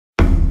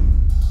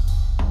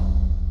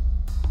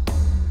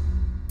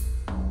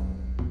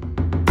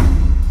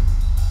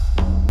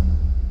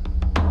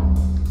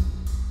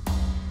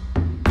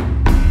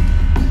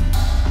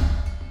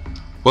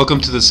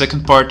Welcome to the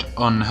second part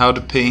on how to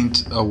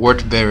paint a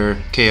Word-Bearer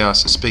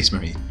Chaos Space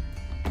Marine.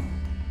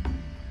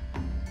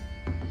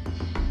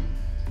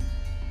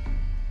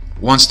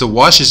 Once the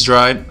wash is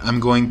dried, I'm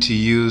going to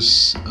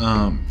use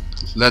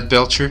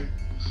Leadbelcher,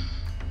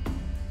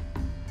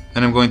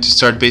 and I'm going to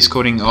start base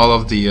coating all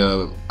of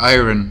the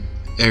iron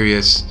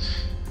areas.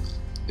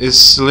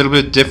 It's a little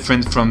bit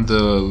different from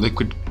the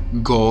liquid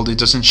gold. It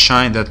doesn't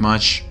shine that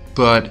much,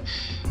 but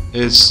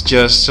it's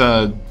just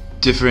a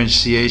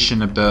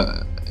differentiation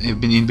about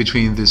in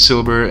between the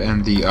silver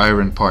and the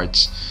iron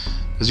parts.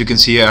 As you can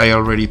see, I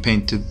already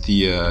painted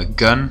the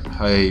gun.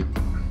 I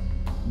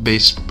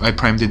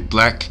primed it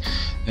black,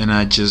 and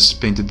I just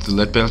painted the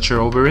Leadbelcher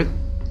over it,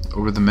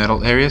 over the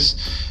metal areas,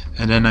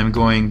 and then I'm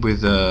going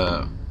with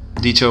a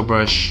detail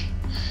brush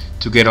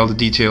to get all the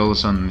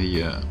details on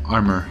the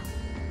armor.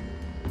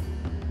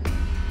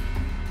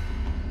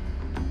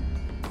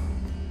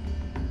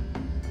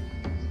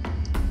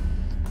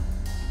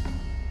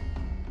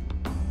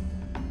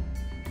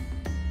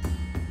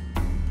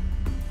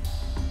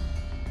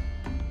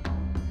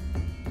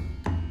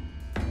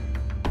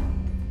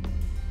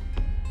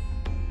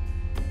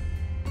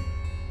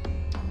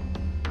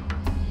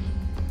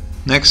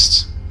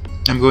 Next,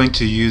 I'm going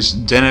to use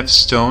Deneb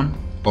stone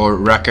or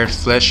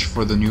Rakarth flesh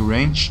for the new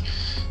range,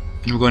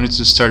 and we're going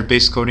to start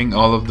base coating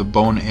all of the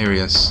bone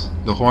areas,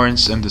 the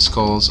horns and the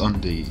skulls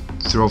on the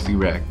trophy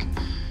rack.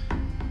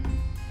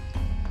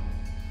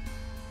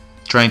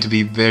 Trying to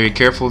be very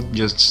careful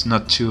just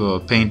not to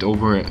paint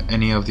over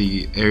any of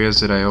the areas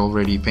that I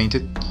already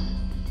painted.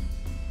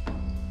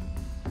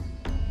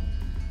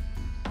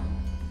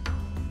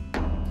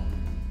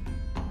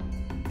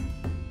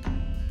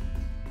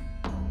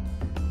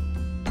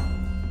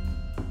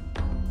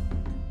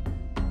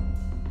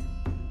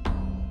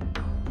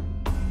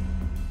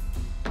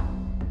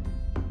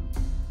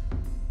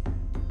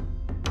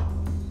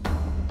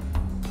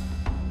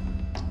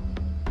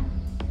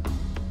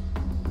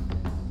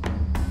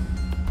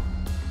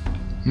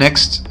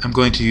 Next, I'm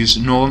going to use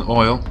Nuln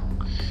oil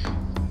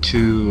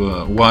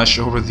to wash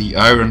over the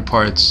iron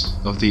parts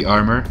of the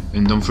armor,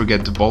 and don't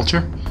forget the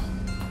bolter.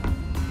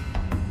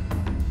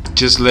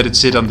 Just let it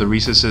sit on the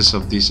recesses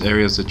of these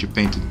areas that you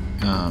painted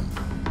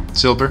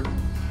silver,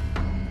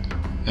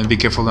 and be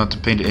careful not to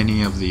paint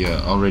any of the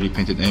already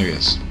painted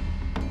areas.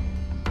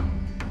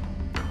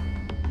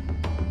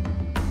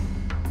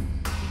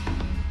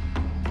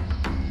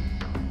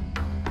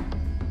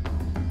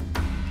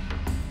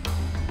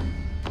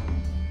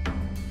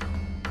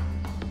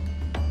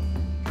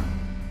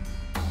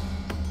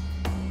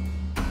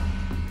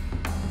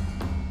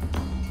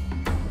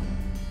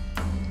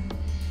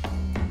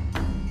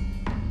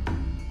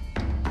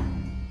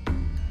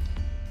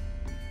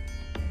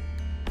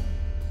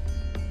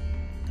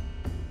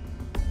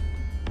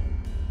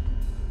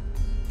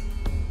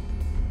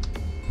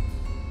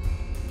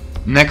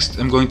 Next,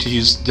 I'm going to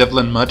use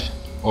Devlan mud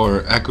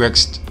or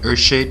Agrax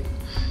Earthshade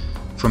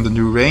from the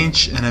new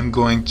range, and I'm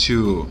going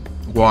to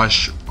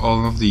wash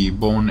all of the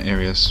bone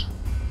areas,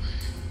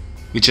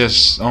 which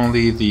is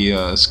only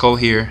the skull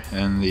here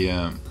and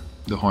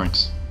the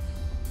horns.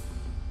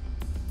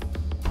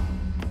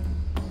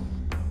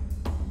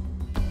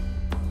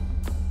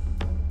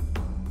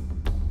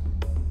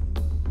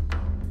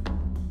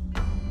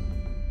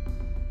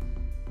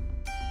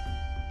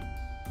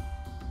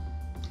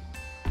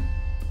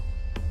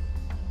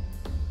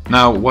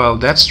 Now, while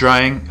that's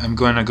drying, I'm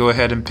going to go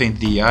ahead and paint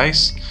the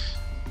eyes.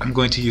 I'm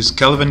going to use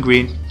Caliban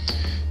green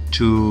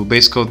to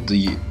base coat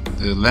the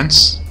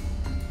lens.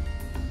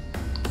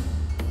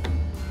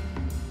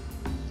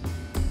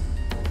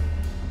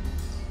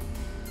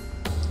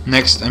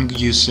 Next, I'm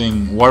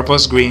using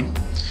Warboss green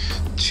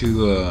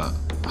to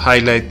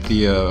highlight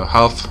the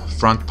half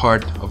front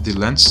part of the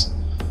lens.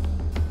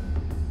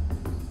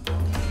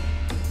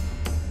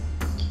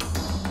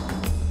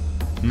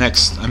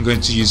 Next, I'm going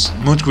to use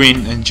Moot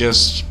green and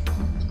just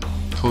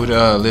put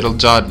a little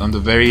dot on the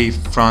very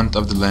front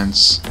of the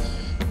lens,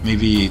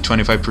 maybe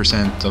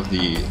 25% of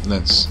the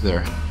lens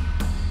there.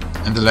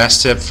 And the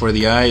last step for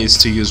the eye is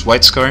to use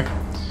white scar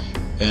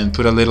and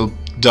put a little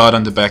dot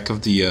on the back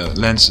of the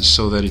lens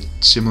so that it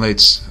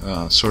simulates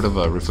sort of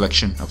a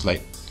reflection of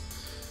light.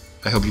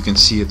 I hope you can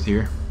see it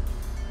here.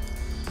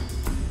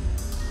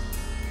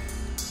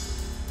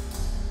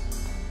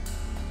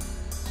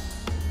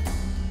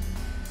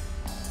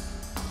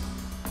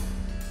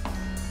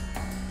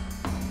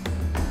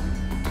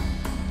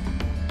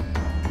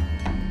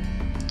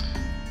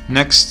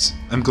 Next,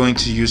 I'm going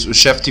to use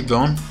Ushabti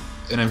bone,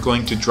 and I'm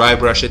going to dry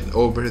brush it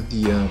over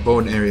the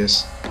bone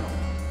areas.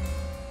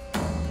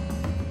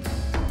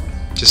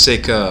 Just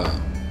take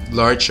a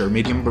large or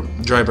medium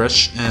dry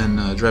brush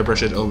and dry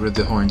brush it over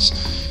the horns.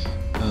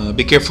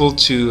 Be careful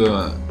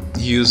to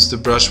use the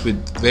brush with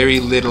very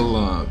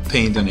little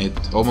paint on it,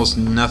 almost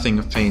nothing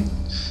of paint,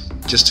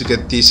 just to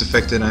get this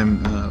effect that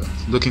I'm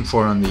looking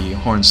for on the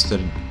horns, that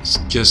it's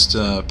just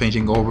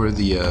painting over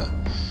the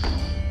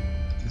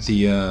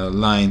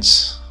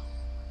lines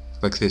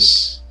like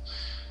this.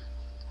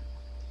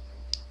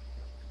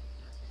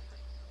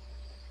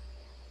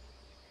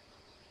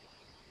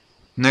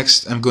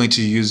 Next, I'm going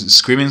to use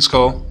Screaming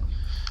Skull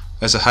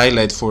as a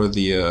highlight for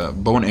the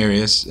bone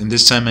areas, and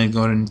this time I'm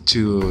going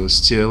to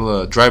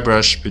still dry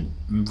brush with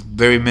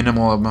very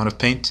minimal amount of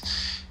paint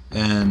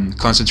and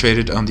concentrate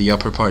it on the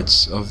upper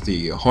parts of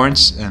the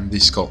horns and the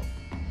skull.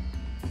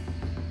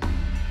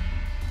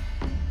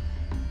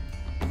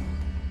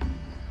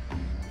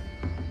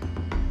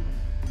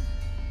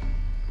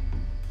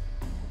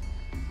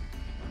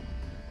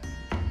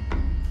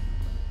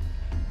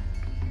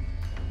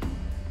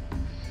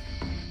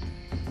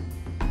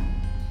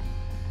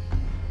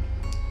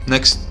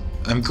 Next,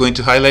 I'm going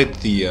to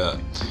highlight the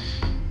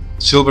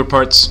silver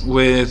parts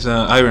with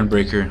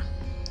Ironbreaker.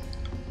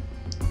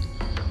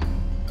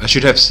 I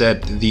should have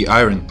said the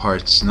iron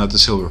parts, not the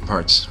silver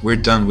parts. We're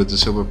done with the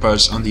silver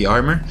parts on the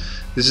armor.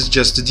 This is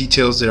just the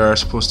details that are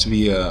supposed to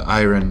be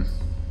iron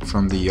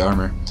from the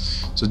armor.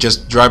 So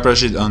just dry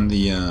brush it on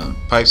the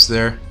pipes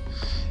there.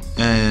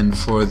 And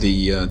for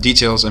the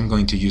details, I'm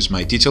going to use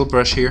my detail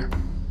brush here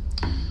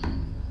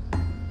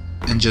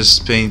and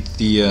just paint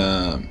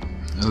the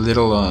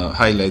little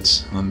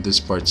highlights on these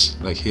parts,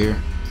 like here.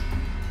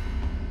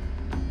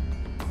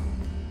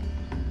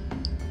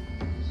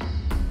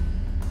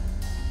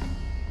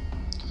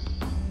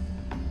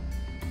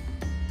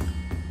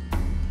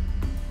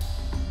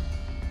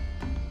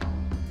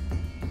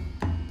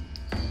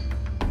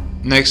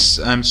 Next,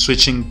 I'm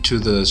switching to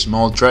the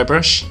small dry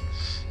brush,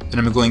 and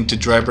I'm going to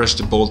dry brush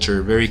the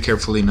bolter very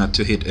carefully not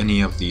to hit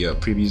any of the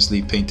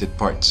previously painted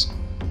parts.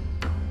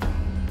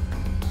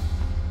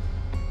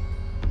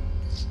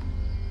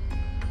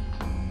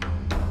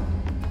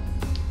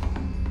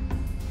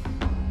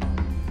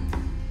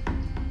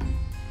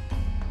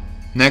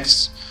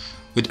 Next,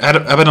 with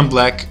Abbadon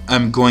Black,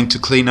 I'm going to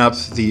clean up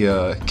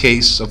the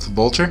case of the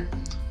bolter,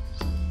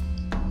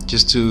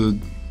 just to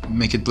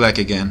make it black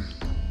again.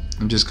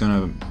 I'm just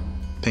gonna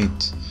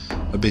paint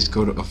a base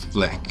coat of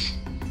black.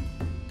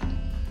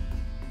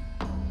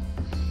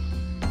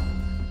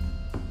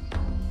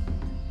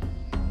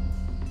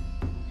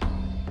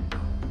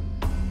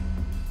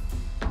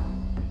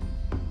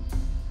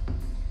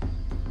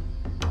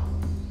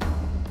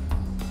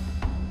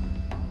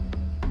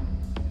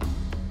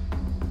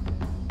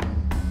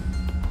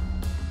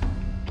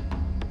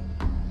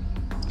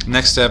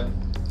 Next step,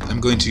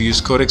 I'm going to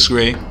use Codex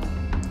Gray,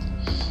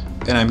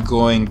 and I'm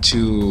going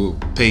to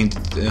paint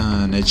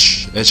an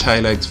edge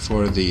highlight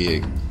for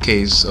the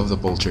case of the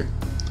bolter.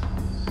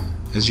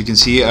 As you can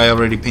see, I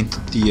already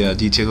painted the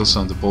details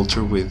on the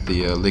bolter with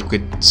the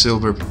liquid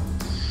silver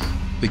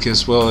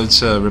because, well,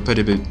 it's a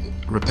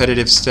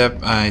repetitive step.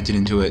 I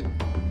didn't do it,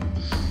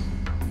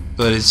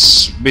 but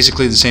it's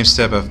basically the same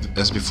step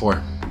as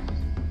before.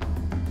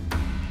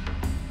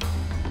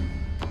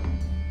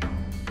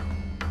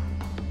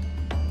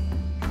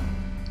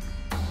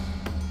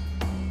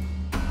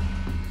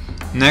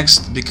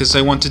 Next, because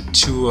I wanted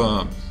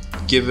to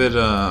give it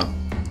a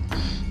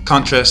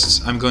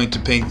contrast, I'm going to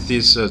paint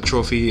this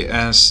trophy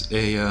as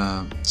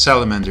a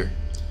salamander,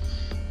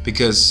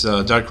 because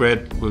dark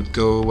red would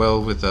go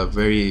well with a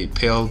very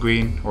pale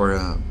green or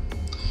a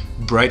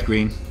bright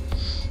green.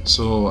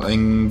 So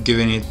I'm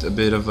giving it a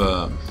bit of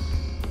a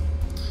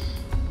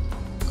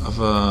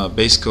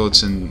base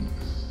coats in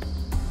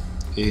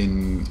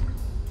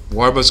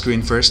Warboss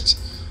green first,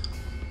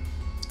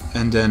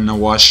 and then a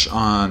wash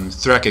on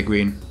Thraka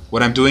green.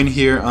 What I'm doing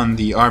here on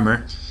the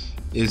armor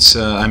is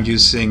I'm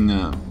using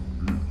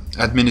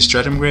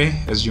Administratum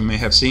gray, as you may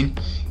have seen,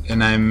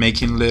 and I'm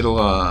making little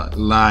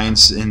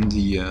lines in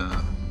the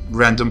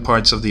random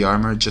parts of the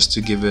armor just to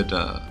give it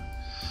a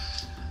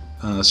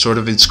sort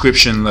of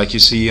inscription like you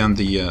see on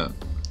the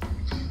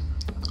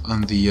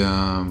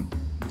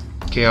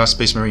Chaos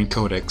Space Marine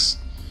Codex.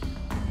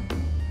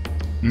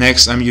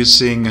 Next, I'm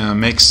using a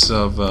mix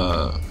of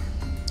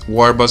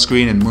Warboss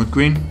green and Moot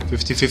green,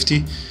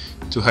 50-50.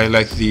 To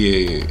highlight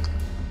the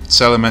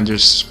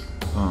salamander's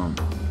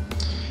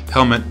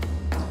helmet,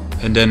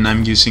 and then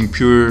I'm using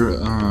pure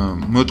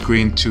Moot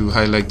green to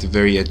highlight the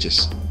very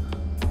edges.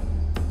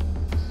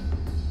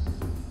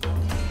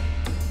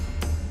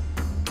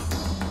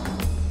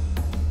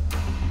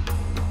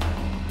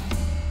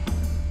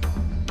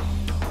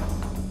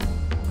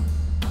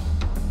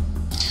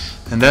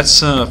 And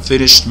that's a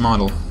finished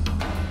model.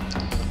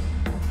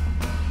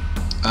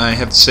 I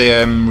have to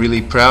say I'm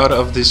really proud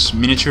of this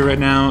miniature right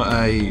now.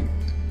 I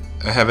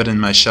have it in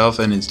my shelf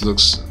and it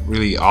looks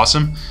really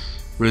awesome,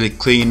 really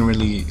clean,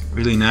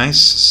 really nice.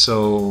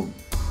 So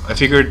I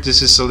figured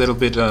this is a little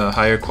bit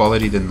higher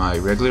quality than my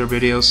regular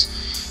videos.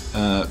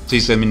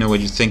 Please let me know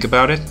what you think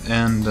about it,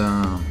 and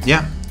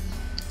yeah,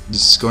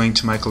 this is going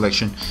to my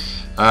collection.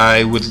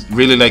 I would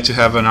really like to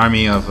have an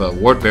army of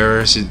ward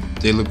bearers.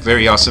 They look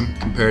very awesome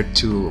compared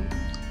to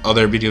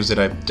other videos that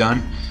I've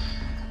done.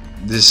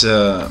 This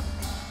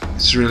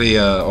it's really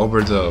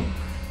over the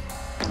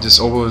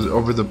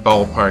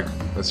ballpark,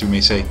 as you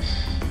may say.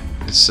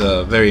 It's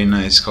a very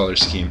nice color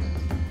scheme.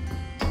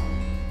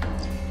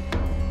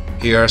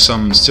 Here are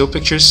some still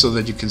pictures so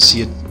that you can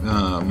see it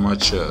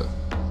much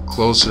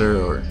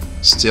closer or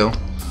still.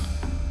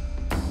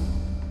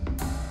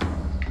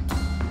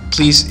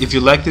 please, if you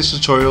like this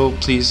tutorial,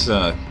 please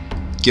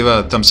give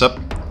a thumbs up,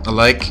 a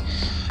like,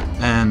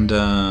 and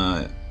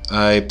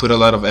I put a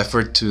lot of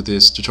effort to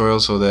this tutorial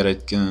so that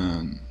it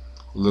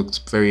looks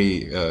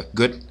very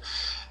good.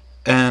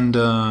 And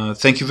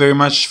thank you very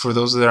much for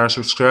those that are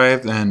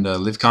subscribed and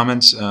leave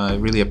comments. I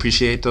really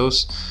appreciate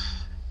those,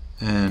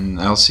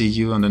 and I'll see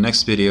you on the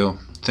next video.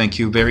 Thank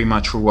you very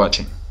much for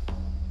watching.